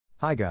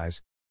Hi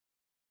guys.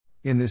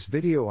 In this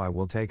video I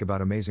will take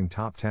about amazing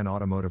top 10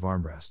 automotive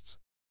armrests.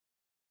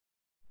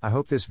 I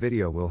hope this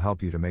video will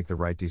help you to make the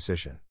right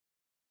decision.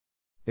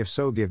 If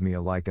so, give me a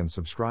like and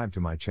subscribe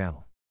to my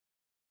channel.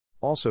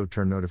 Also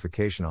turn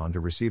notification on to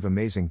receive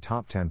amazing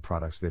top 10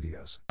 products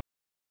videos.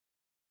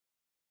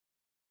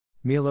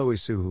 MeiBoAll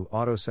SUHU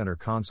Auto Center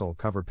Console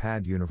Cover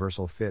Pad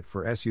Universal Fit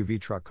for SUV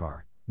Truck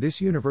Car.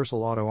 This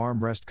universal auto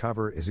armrest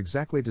cover is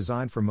exactly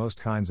designed for most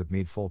kinds of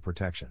full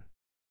protection.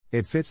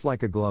 It fits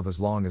like a glove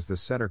as long as the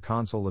center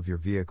console of your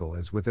vehicle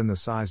is within the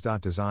size.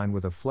 Designed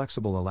with a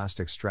flexible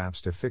elastic straps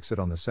to fix it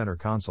on the center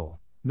console,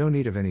 no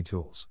need of any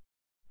tools.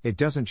 It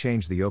doesn't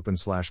change the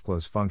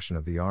open/close function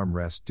of the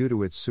armrest due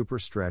to its super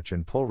stretch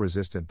and pull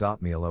resistant.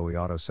 MeiBoAll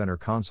Auto Center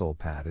Console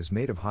Pad is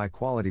made of high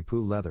quality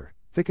PU leather,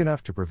 thick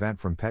enough to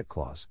prevent from pet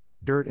claws,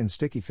 dirt and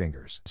sticky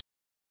fingers.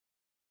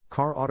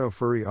 Car Auto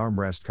Furry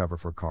Armrest Cover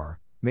for Car,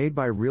 made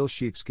by real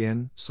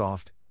sheepskin,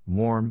 soft,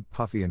 warm,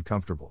 puffy and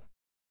comfortable.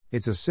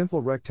 It's a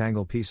simple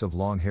rectangle piece of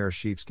long hair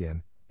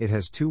sheepskin. It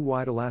has two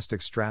wide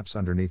elastic straps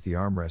underneath the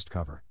armrest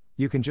cover.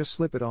 You can just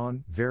slip it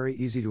on, very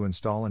easy to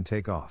install and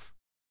take off.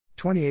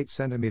 28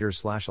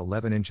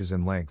 cm/11 inches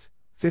in length,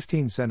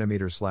 15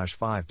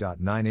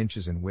 cm/5.9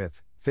 inches in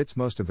width, fits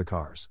most of the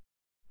cars.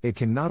 It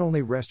can not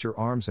only rest your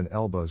arms and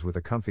elbows with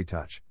a comfy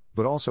touch,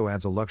 but also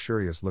adds a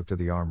luxurious look to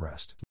the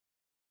armrest.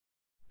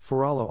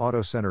 Forala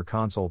Auto Center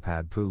Console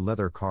Pad PU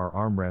Leather Car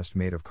Armrest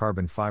made of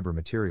carbon fiber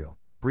material,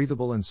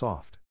 breathable and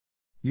soft.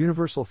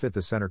 Universal Fit.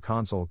 The center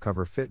console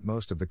cover fit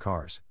most of the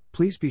cars.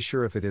 Please be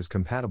sure if it is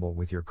compatible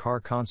with your car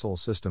console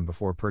system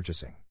before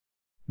purchasing.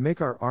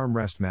 Make our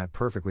armrest mat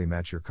perfectly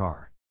match your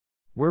car.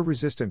 Wear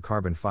resistant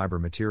carbon fiber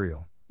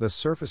material. The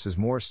surface is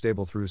more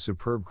stable through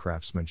superb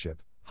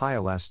craftsmanship, high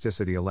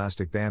elasticity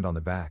elastic band on the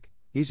back,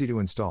 easy to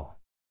install.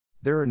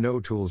 There are no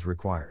tools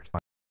required.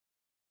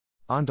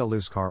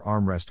 ANDALUS Car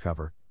Armrest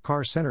Cover,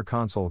 Car Center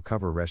Console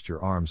Cover. Rest your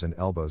arms and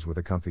elbows with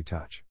a comfy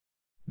touch.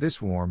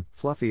 This warm,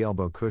 fluffy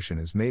elbow cushion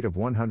is made of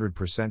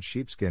 100%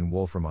 sheepskin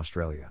wool from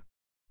Australia.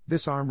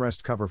 This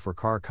armrest cover for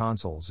car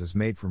consoles is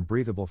made from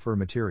breathable fur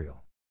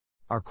material.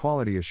 Our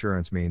quality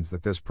assurance means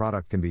that this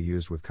product can be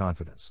used with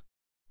confidence.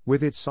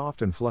 With its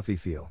soft and fluffy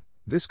feel,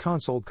 this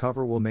console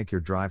cover will make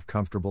your drive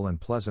comfortable and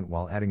pleasant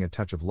while adding a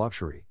touch of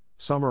luxury,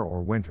 summer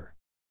or winter.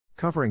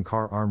 Covering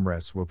car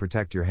armrests will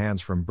protect your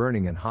hands from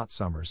burning in hot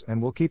summers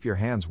and will keep your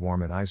hands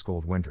warm in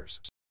ice-cold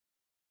winters.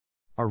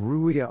 A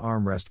RUIYA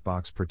Armrest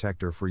Box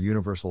Protector for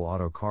Universal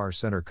Auto Car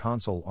Center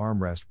Console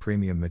Armrest.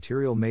 Premium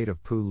material made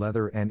of PU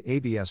leather and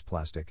ABS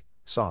plastic,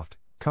 soft,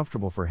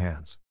 comfortable for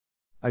hands.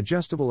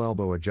 Adjustable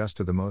elbow adjusts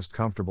to the most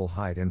comfortable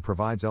height and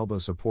provides elbow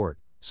support,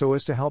 so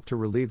as to help to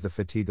relieve the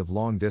fatigue of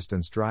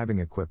long-distance driving.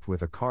 Equipped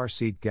with a car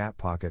seat gap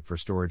pocket for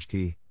storage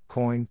key,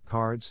 coin,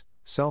 cards,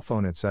 cell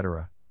phone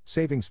etc.,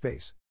 saving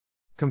space.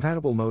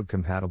 Compatible mode.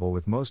 Compatible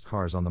with most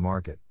cars on the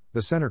market.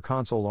 The center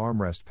console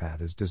armrest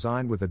pad is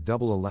designed with a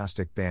double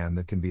elastic band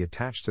that can be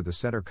attached to the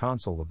center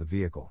console of the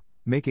vehicle,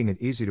 making it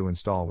easy to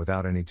install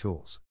without any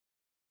tools.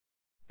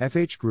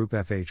 FH Group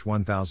FH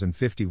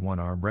 1051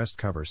 Armrest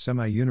Cover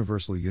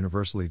Semi-Universal.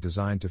 Universally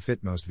designed to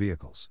fit most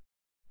vehicles.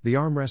 The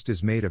armrest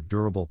is made of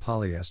durable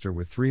polyester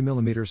with 3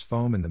 mm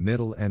foam in the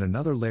middle and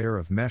another layer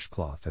of mesh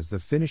cloth as the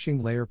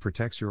finishing layer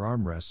protects your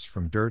armrests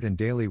from dirt and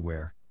daily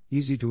wear.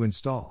 Easy to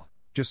install.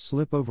 Just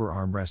slip over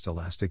armrest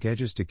elastic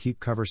edges to keep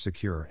cover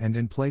secure and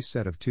in place.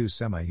 Set of 2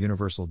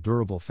 semi-universal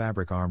durable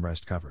fabric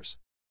armrest covers.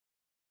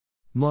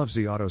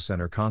 MLOVESIE Auto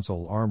Center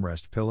Console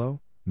Armrest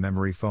Pillow,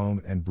 memory foam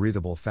and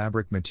breathable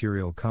fabric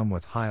material come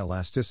with high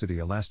elasticity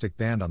elastic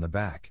band on the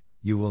back.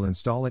 You will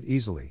install it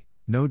easily,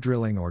 no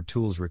drilling or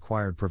tools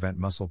required. Prevent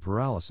muscle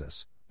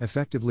paralysis,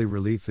 effectively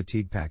relieve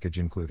fatigue. Package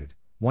included,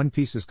 1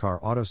 pieces Car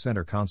Auto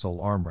Center Console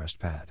Armrest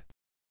Pad.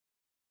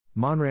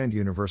 Monrand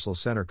Universal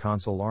Center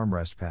Console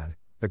Armrest Pad.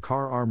 The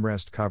car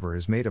armrest cover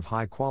is made of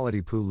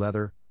high-quality PU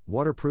leather,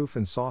 waterproof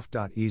and soft.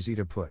 Easy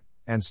to put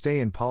and stay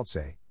in place,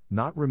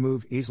 not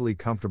remove easily.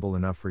 Comfortable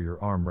enough for your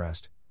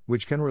armrest,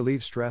 which can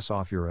relieve stress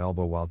off your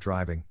elbow while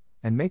driving,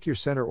 and make your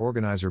center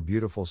organizer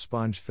beautiful.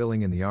 Sponge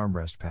filling in the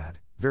armrest pad,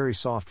 very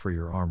soft for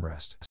your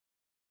armrest.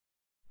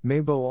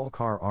 MeiBoAll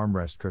Car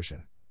Armrest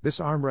Cushion. This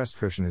armrest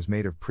cushion is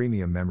made of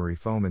premium memory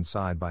foam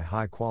inside by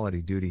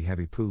high-quality duty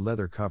heavy PU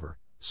leather cover.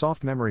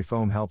 Soft memory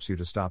foam helps you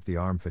to stop the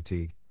arm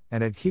fatigue,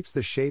 and it keeps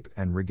the shape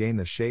and regain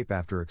the shape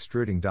after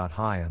extruding.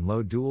 High and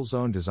low dual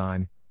zone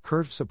design,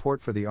 curved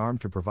support for the arm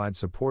to provide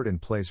support in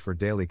place for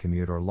daily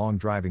commute or long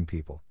driving.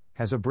 People,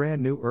 has a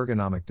brand new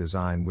ergonomic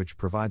design which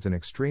provides an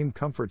extreme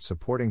comfort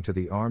supporting to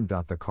the arm.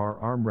 The car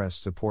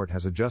armrest support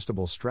has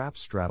adjustable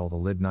straps straddle the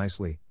lid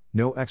nicely,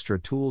 no extra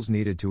tools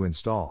needed to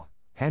install,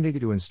 handy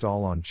to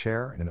install on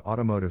chair and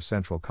automotive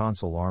central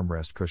console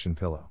armrest cushion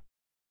pillow.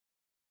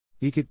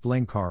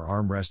 Bling Car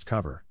Armrest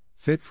Cover,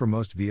 fit for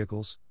most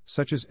vehicles,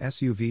 such as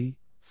SUV,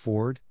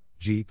 Ford,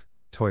 Jeep,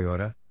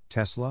 Toyota,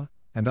 Tesla,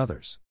 and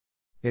others.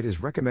 It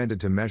is recommended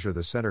to measure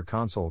the center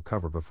console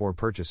cover before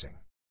purchasing.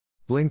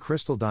 Bling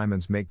crystal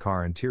diamonds make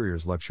car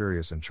interiors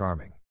luxurious and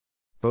charming.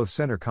 Both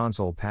center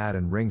console pad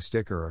and ring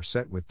sticker are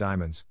set with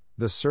diamonds.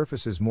 The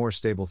surface is more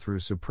stable through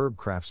superb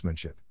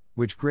craftsmanship,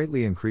 which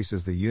greatly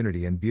increases the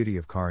unity and beauty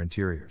of car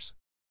interiors.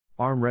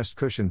 Armrest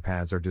cushion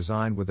pads are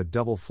designed with a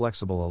double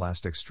flexible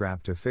elastic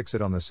strap to fix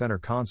it on the center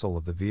console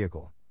of the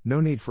vehicle, no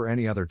need for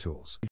any other tools.